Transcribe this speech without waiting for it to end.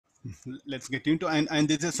Let's get into, and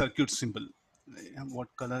this is a circuit symbol.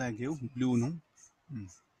 What color I gave? Blue, no?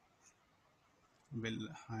 We'll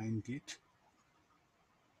hang it.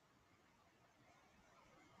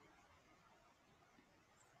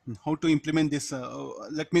 How to implement this?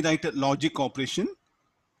 Let me write a logic operation.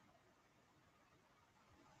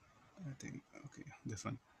 I think, okay, this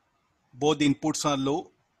one. Both the inputs are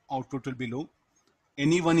low, output will be low.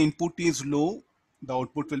 Any one input is low, the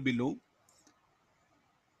output will be low.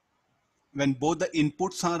 When both the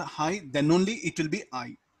inputs are high, then only it will be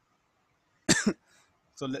high.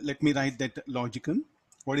 So let me write that logical.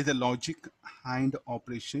 What is the logic hand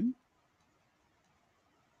operation?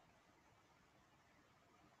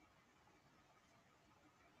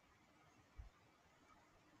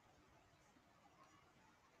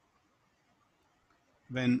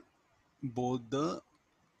 When both the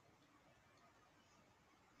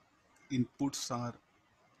inputs are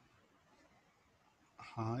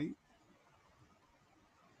high,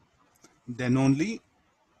 then only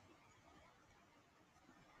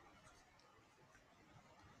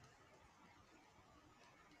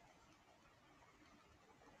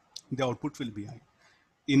the output will be high.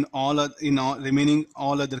 In all remaining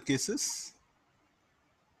all other cases,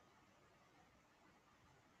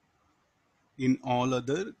 in all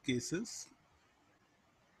other cases,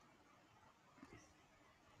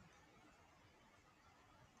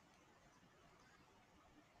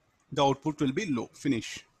 the output will be low.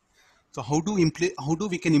 Finish. So how do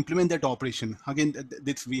we can implement that operation? Again,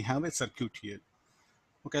 this we have a circuit here.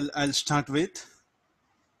 Okay, I'll start with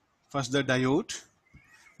first the diode.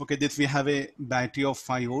 Okay, this we have a battery of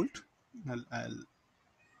 5 volt. I'll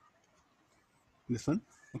this one.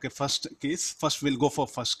 Okay, first case. First we'll go for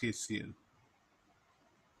first case here.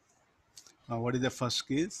 What is the first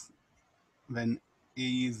case? When A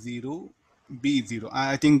is 0, B is 0.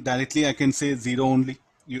 I think directly I can say 0 only.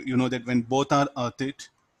 You know that when both are earthed,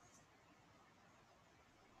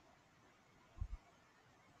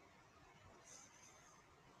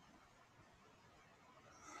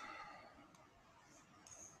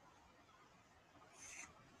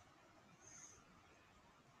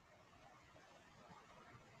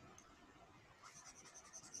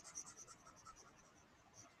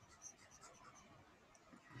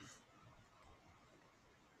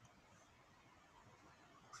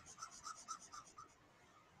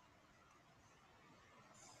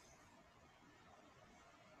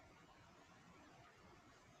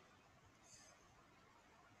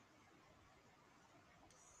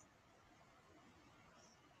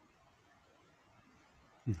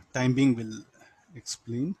 time being will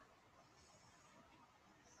explain.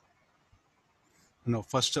 No,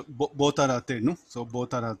 first both are earthed, no? So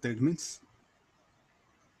both are earthed means.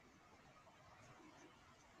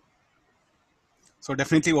 So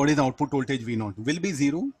definitely what is the output voltage V0? Will be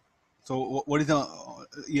 0. So what is the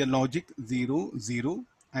here logic? 0, 0,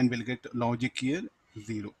 and we'll get logic here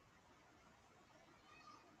 0.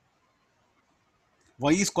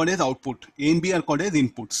 Y is called as output. A and B are called as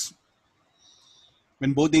inputs.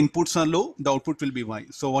 When both the inputs are low, the output will be Y.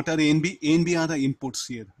 So what are A and B? A and B are the inputs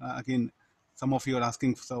here. Again, some of you are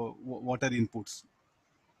asking, so what are inputs?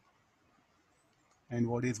 And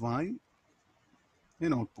what is Y?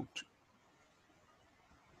 An output.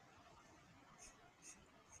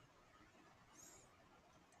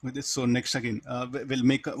 With this, so next again, we'll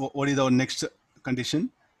make, what is our next condition?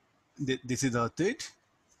 This is earthed.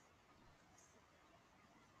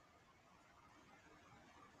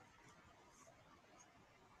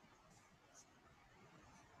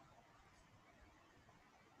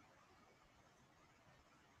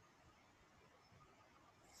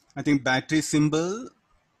 I think battery symbol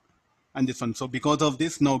and this one. So because of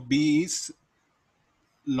this, now B is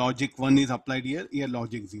logic 1 is applied here, here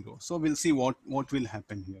logic 0. So we'll see what will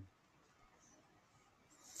happen here.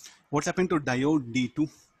 What happened to diode D2?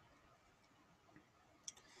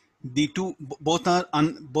 D2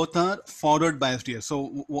 both are forward biased here. So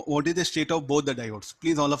what is the state of both the diodes?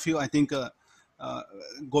 Please, all of you, I think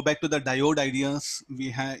go back to the diode ideas.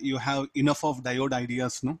 You have enough of diode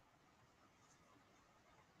ideas, no?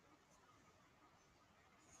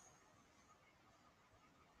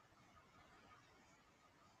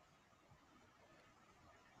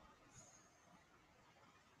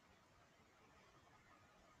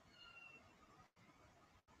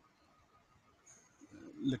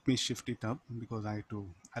 Let me shift it up because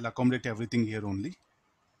I'll accommodate everything here only.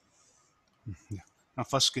 Yeah. Now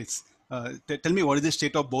first case, tell me what is the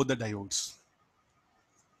state of both the diodes?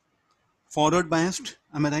 Forward biased,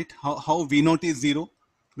 am I right? How V0 is 0?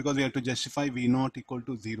 Because we have to justify V0 equal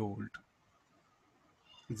to 0 volt.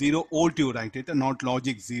 0 volt you write it, and not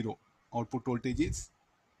logic 0. Output voltage is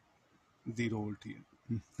 0 volt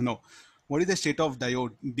here. No. What is the state of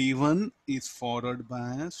diode? D1 is forward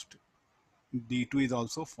biased. D2 is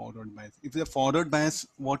also forward biased. If the forward bias,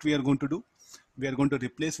 what we are going to do? We are going to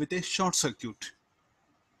replace with a short circuit.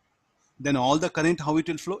 Then all the current, how it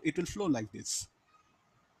will flow? It will flow like this.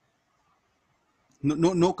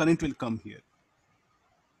 No current will come here.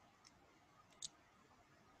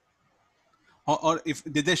 Or if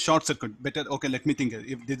there's a short circuit, better, okay, let me think.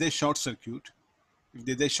 If there's a short circuit,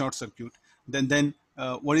 then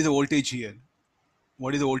what is the voltage here?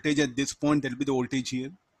 What is the voltage at this point? That will be the voltage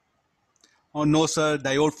here. Oh no, sir,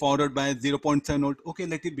 diode forward by 0.7 volt. Okay,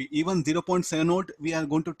 let it be. Even 0.7 volt, we are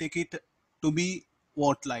going to take it to be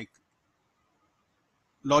what, like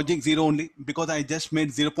logic 0 only, because I just made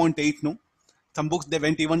 0.8. No, some books they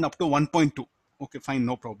went even up to 1.2. Okay, fine,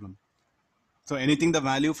 no problem. So anything the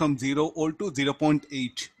value from 0 volt to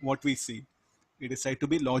 0.8, what we see, it is said to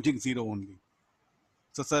be logic 0 only.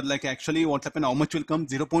 So sir, like actually what happened, how much will come?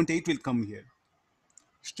 0.8 will come here.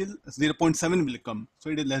 Still 0.7 will come.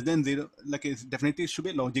 So it is less than 0, like it's definitely it should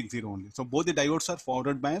be logic 0 only. So both the diodes are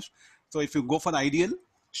forward biased. So if you go for ideal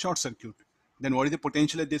short circuit, then what is the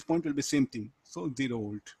potential at this point will be same thing. So 0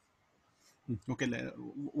 volt. Okay,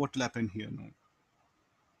 what will happen here now?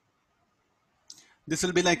 This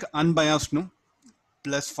will be like unbiased, no?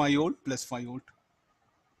 Plus 5 volt, plus 5 volt,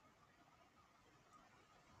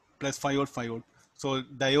 plus 5 volt, 5 volt. So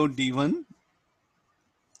diode D1,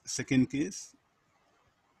 second case,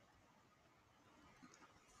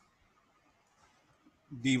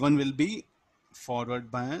 D1 will be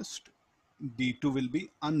forward biased, D2 will be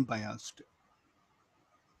unbiased.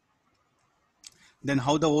 Then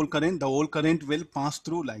how the whole current? The whole current will pass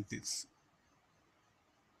through like this.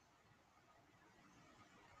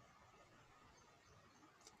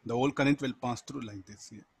 The whole current will pass through like this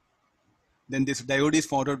here. Then this diode is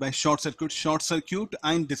followed by short circuit,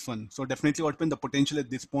 and this one. So definitely what happens, the potential at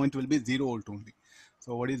this point will be 0 volt only.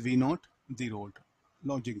 So what is V naught? 0 volt,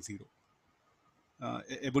 logic 0.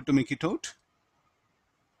 Able to make it out?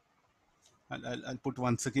 I'll put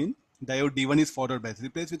once again. Diode D1 is forward biased.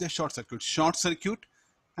 Replace with a short circuit,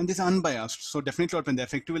 and this unbiased. So definitely what happens, the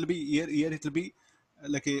effective will be here it will be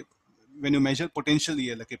like a, when you measure potential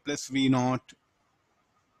here, like a plus V naught.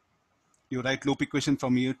 You write loop equation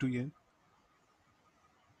from here to here.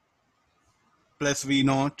 Plus V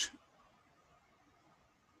naught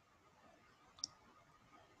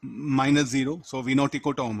minus 0. So V naught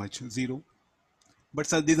equal to how much? 0. But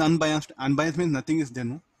sir, this unbiased. Unbiased means nothing is there,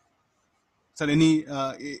 no? Sir,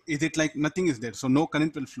 is it like nothing is there? So no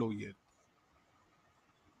current will flow here.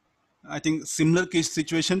 I think similar case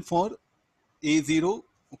situation for A0.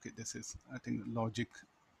 Okay, this is, I think, logic.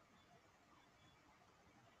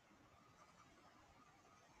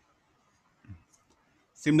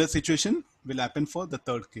 Similar situation will happen for the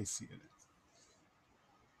third case here.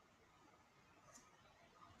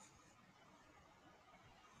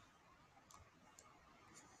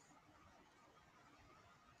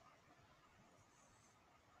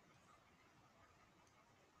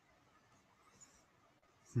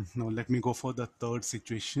 Now let me go for the third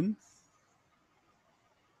situation.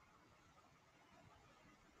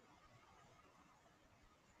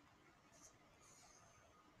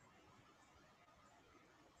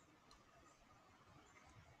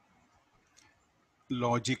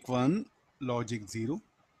 Logic 1, logic 0.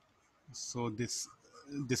 So this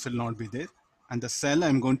will not be there. And the cell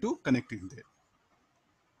I'm going to connect in there.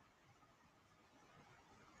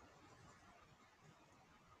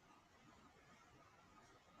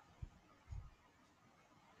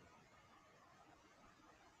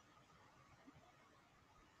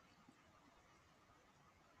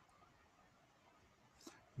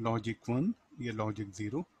 Logic 1, here logic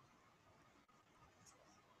 0.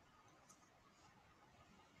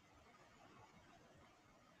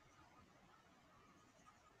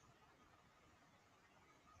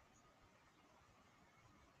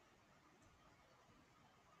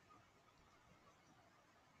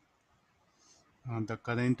 The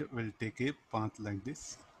current will take a path like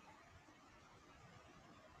this.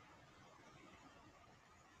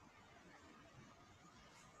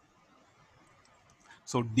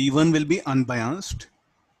 So D1 will be unbiased,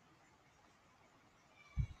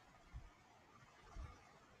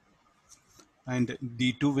 and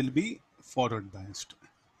D2 will be forward biased.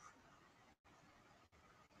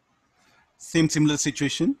 Similar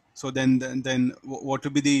situation. So then what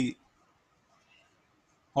will be the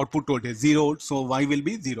output voltage? 0 volt. So Y will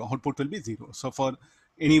be 0. Output will be 0. So for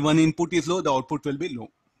any one input is low, the output will be low.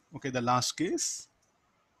 Okay, the last case.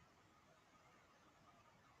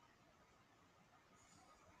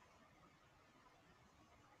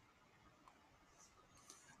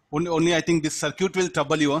 Only I think this circuit will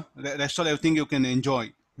trouble you. Huh? Rest of everything you can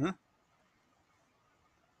enjoy. Huh?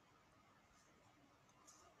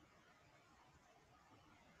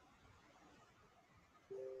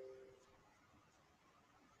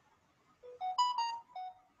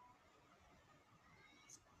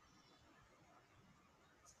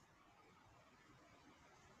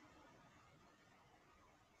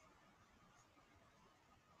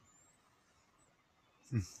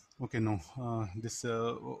 Okay, no. This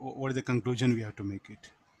what is the conclusion we have to make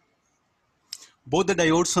it? Both the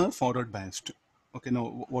diodes are forward biased. Okay,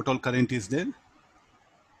 now what all current is there?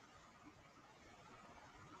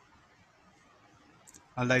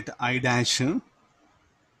 I'll write I dash.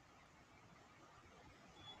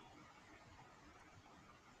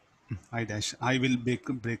 I dash. I will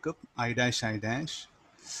break up. I dash. I dash.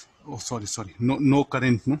 Oh, sorry. No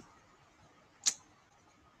current. No.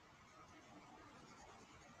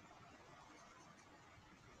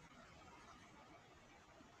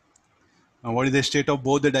 Now, what is the state of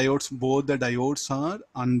both the diodes? Both the diodes are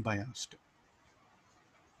unbiased.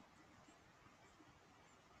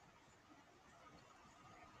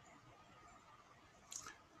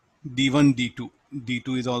 D1, D2.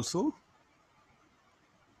 D2 is also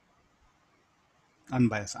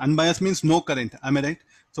unbiased. Unbiased means no current. Am I right?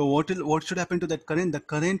 So what should happen to that current? The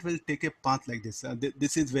current will take a path like this.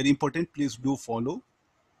 This is very important. Please do follow.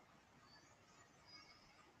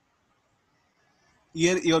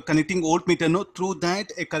 Here you're connecting voltmeter. No, through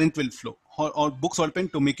that a current will flow. Or books open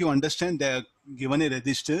to make you understand. They are given a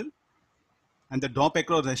resistor, and the drop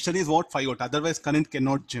across resistor is what 5 volt. Otherwise, current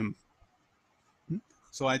cannot jump.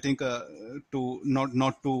 So I think to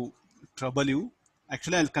not to trouble you,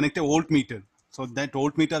 actually I'll connect a voltmeter. So that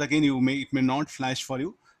voltmeter again it may not flash for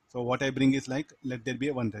you. So what I bring is like let there be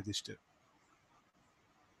a one resistor.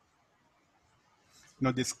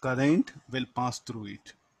 Now this current will pass through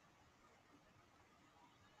it.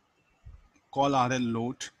 Call RL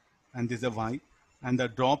load, and this is a Y, and the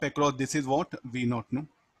drop across this is what V naught, no,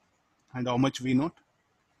 and how much V naught?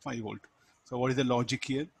 5 volt. So what is the logic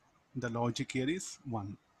here? The logic here is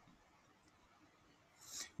 1.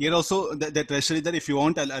 Here also that resistor is there. If you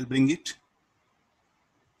want, I'll bring it.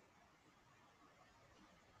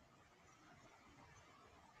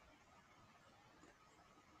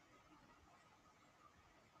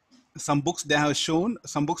 Some books they have shown,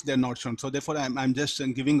 some books they are not shown. So therefore, I'm just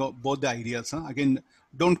giving both the ideas. Huh? Again,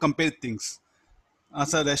 don't compare things.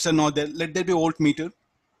 As a resistor, not there. Let there be voltmeter.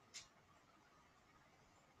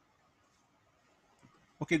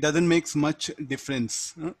 Okay, doesn't make much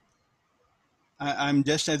difference. Huh? I'm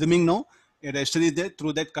just assuming now a resistor is there.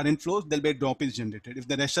 Through that current flows, there'll be a drop is generated. If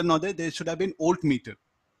the resistor not there, there should have been voltmeter.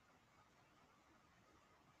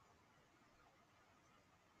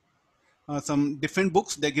 Some different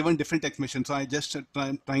books they're given different explanations. So I just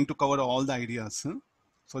trying to cover all the ideas, huh?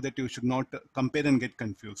 So that you should not compare and get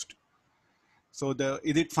confused. So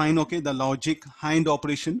is it fine? Okay, the logic hind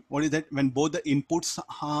operation. What is that? When both the inputs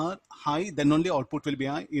are high, then only output will be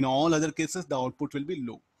high. In all other cases, the output will be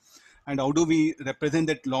low. And how do we represent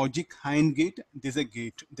that logic hind gate? This is a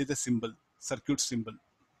gate. This is a symbol, circuit symbol.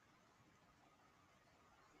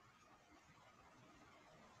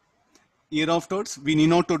 Here afterwards, we need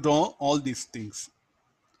not to draw all these things.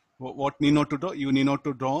 What need not to draw? You need not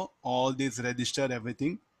to draw all these register,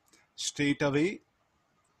 everything. Straight away,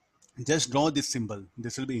 just draw this symbol.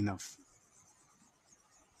 This will be enough.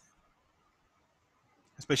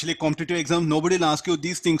 Especially competitive exam, nobody will ask you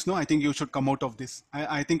these things. No, I think you should come out of this.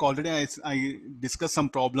 I think already I discussed some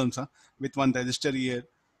problems, huh, with one register here,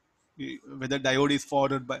 whether diode is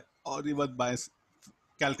forward by or reverse bias.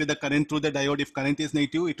 Calculate the current through the diode. If current is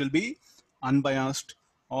negative, it will be unbiased,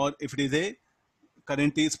 or if it is a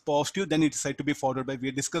current is positive, then it's said to be forward by. We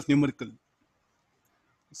discussed numerical.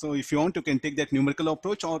 So if you want, you can take that numerical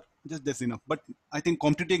approach, or just that's enough. But I think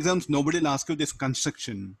competitive exams, nobody will ask you this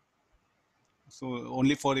construction. So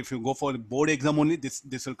only for if you go for board exam only,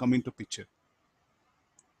 this will come into picture.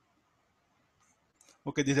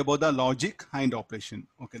 Okay, this is about the logic and operation.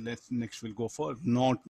 Okay, let's next we'll go for not